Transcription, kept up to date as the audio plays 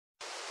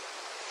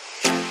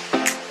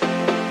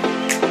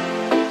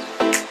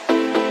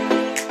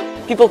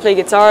People play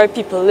guitar,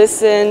 people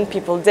listen,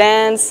 people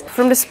dance.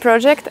 From this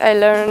project I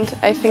learned,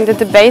 I think, that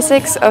the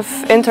basics of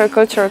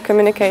intercultural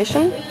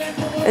communication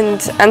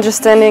and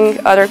understanding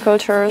other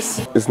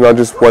cultures. It's not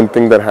just one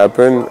thing that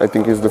happened. I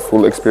think it's the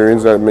full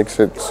experience that makes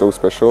it so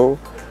special.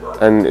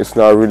 And it's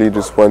not really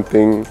just one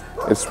thing,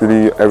 it's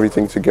really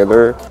everything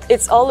together.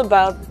 It's all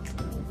about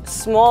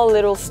small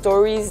little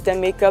stories that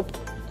make up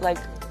like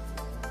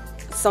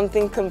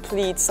something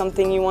complete,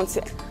 something you want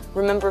to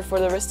remember for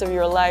the rest of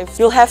your life.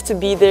 You'll have to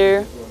be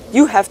there.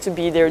 You have to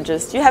be there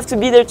just. You have to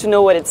be there to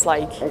know what it's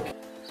like.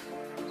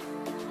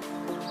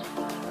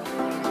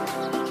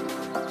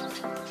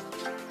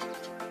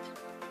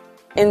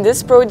 In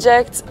this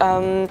project,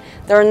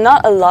 there are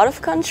not a lot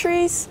of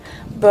countries,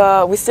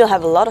 but we still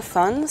have a lot of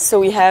fun. So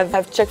we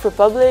have Czech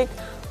Republic,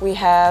 we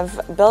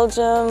have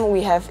Belgium,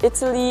 we have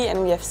Italy,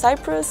 and we have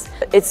Cyprus.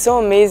 It's so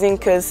amazing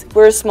because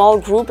we're a small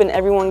group and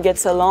everyone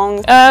gets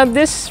along.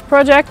 This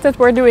project that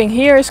we're doing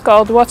here is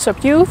called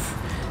What'sUp Youth.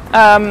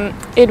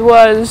 It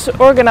was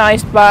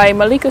organized by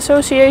Malik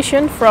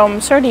Association from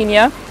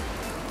Sardinia,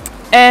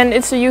 and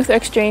it's a youth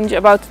exchange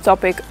about the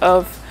topic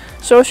of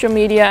social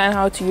media and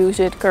how to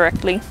use it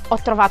correctly. Ho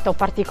trovato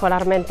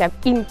particolarmente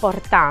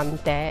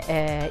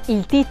importante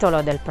il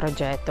titolo del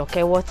progetto, che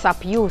è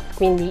What'sUp Youth,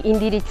 quindi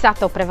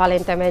indirizzato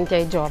prevalentemente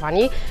ai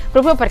giovani,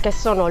 proprio perché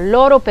sono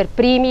loro per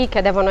primi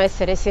che devono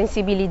essere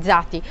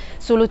sensibilizzati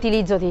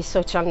sull'utilizzo dei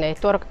social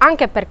network,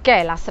 anche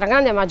perché la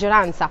stragrande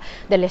maggioranza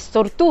delle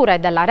storture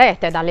della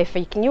rete, dalle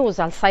fake news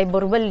al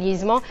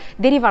cyberbullismo,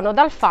 derivano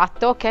dal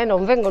fatto che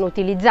non vengono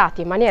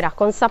utilizzati in maniera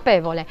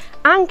consapevole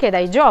anche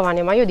dai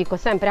giovani, ma io dico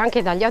sempre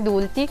anche dagli adulti,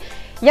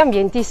 gli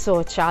ambienti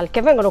social,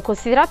 che vengono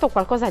considerati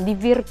qualcosa di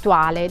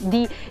virtuale,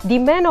 di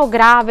meno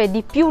grave,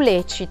 di più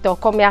lecito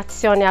come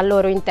azione al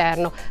loro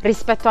interno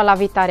rispetto alla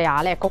vita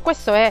reale. Ecco,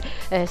 questo è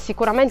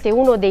sicuramente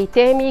uno dei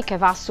temi che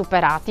va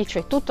superati,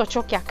 cioè tutto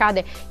ciò che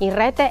accade in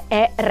rete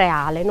è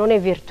reale, non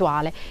è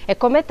virtuale, e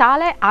come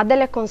tale ha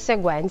delle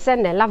conseguenze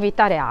nella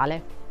vita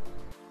reale.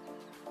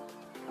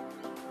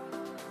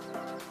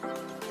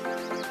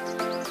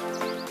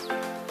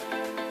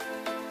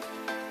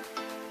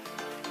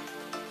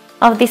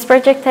 Of this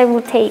project, I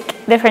will take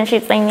the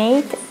friendships I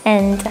made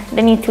and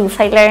the new tools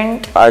I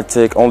learned. I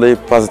take only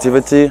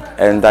positivity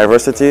and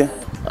diversity.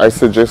 I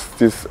suggest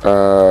this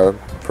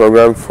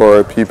program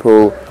for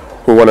people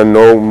who want to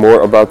know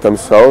more about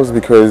themselves,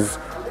 because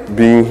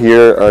being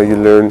here you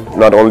learn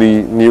not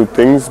only new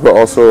things but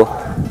also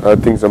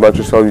things about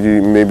yourself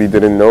you maybe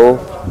didn't know,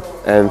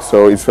 and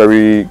so it's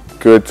very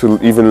good to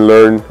even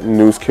learn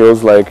new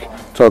skills like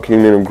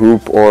talking in a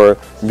group or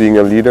being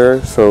a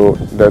leader, so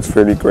that's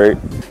really great.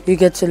 You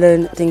get to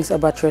learn things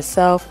about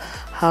yourself,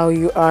 how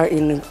you are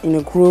in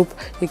a group,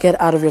 you get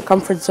out of your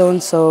comfort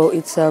zone, so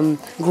it's a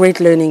great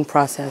learning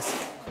process.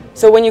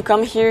 So when you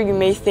come here, you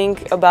may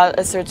think about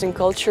a certain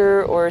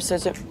culture or a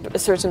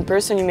certain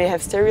person, you may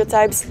have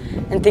stereotypes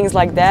and things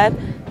like that.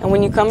 And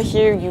when you come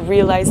here, you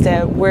realize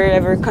that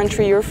wherever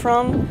country you're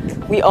from,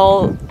 we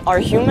all are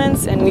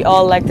humans and we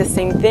all like the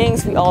same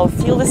things, we all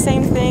feel the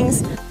same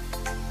things.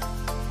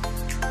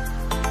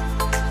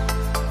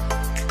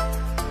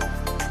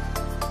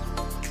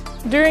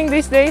 During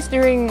these days,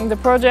 during the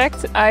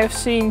project, I've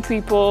seen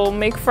people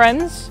make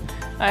friends.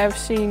 I've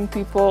seen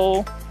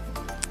people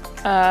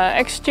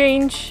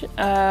exchange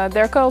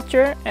their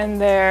culture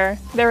and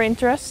their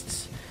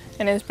interests,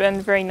 and it's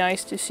been very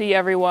nice to see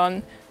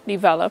everyone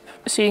develop.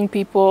 Seeing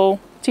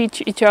people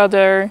teach each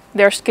other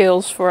their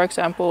skills, for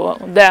example,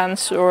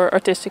 dance or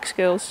artistic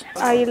skills.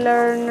 I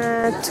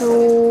learn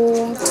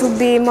to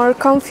be more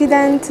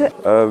confident.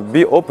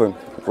 Be open,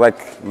 like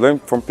learn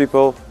from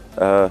people,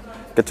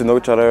 get to know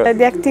each other.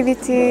 The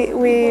activity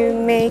we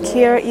make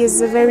here is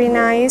very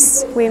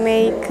nice. We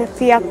make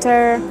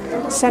theater,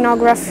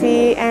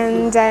 scenography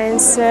and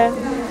dance.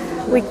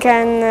 We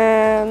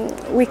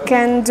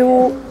can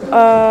do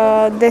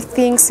the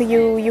things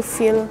you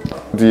feel.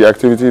 The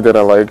activity that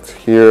I liked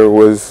here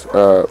was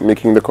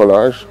making the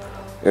collage.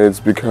 It's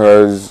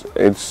because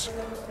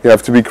you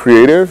have to be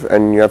creative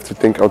and you have to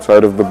think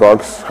outside of the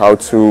box how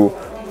to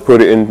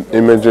put in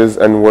images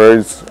and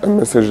words a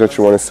message that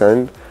you want to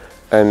send.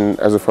 And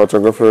as a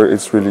photographer,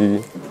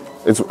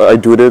 I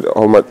do it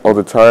all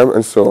the time,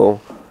 and so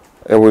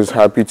I was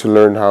happy to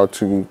learn how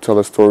to tell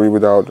a story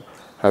without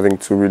having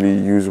to really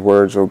use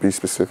words or be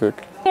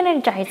specific.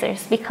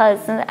 Energizers, because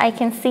I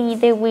can see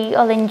that we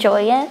all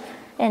enjoy it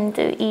and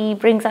it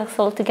brings us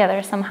all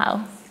together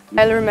somehow.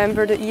 I'll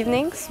remember the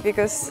evenings,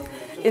 because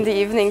in the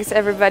evenings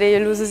everybody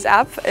loses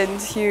up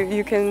and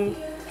you can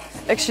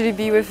actually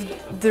be with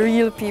the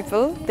real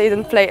people. They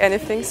don't play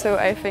anything, so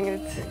I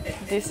think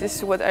this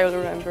is what I'll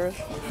remember.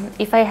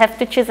 If I have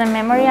to choose a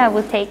memory I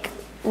would take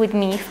with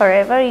me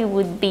forever, it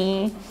would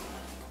be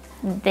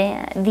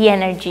the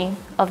energy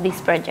of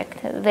this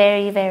project.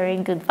 Very, very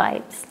good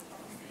vibes.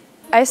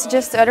 I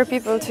suggest other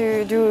people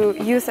to do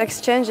youth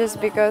exchanges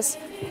because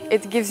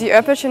it gives you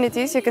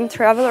opportunities. You can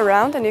travel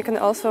around and you can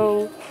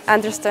also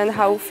understand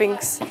how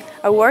things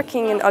are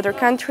working in other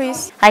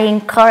countries. I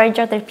encourage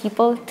other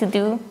people to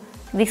do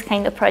these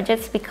kind of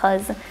projects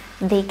because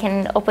they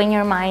can open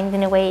your mind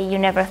in a way you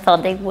never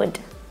thought they would.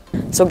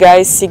 So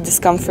guys, seek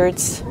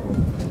discomforts,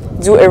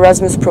 do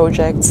Erasmus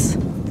projects.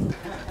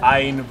 I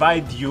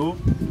invite you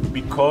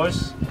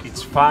because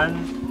it's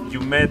fun, you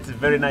met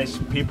very nice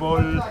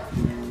people,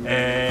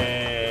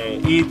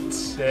 eat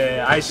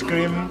ice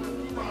cream.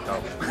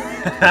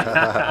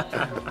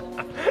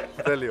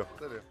 Τέλειο.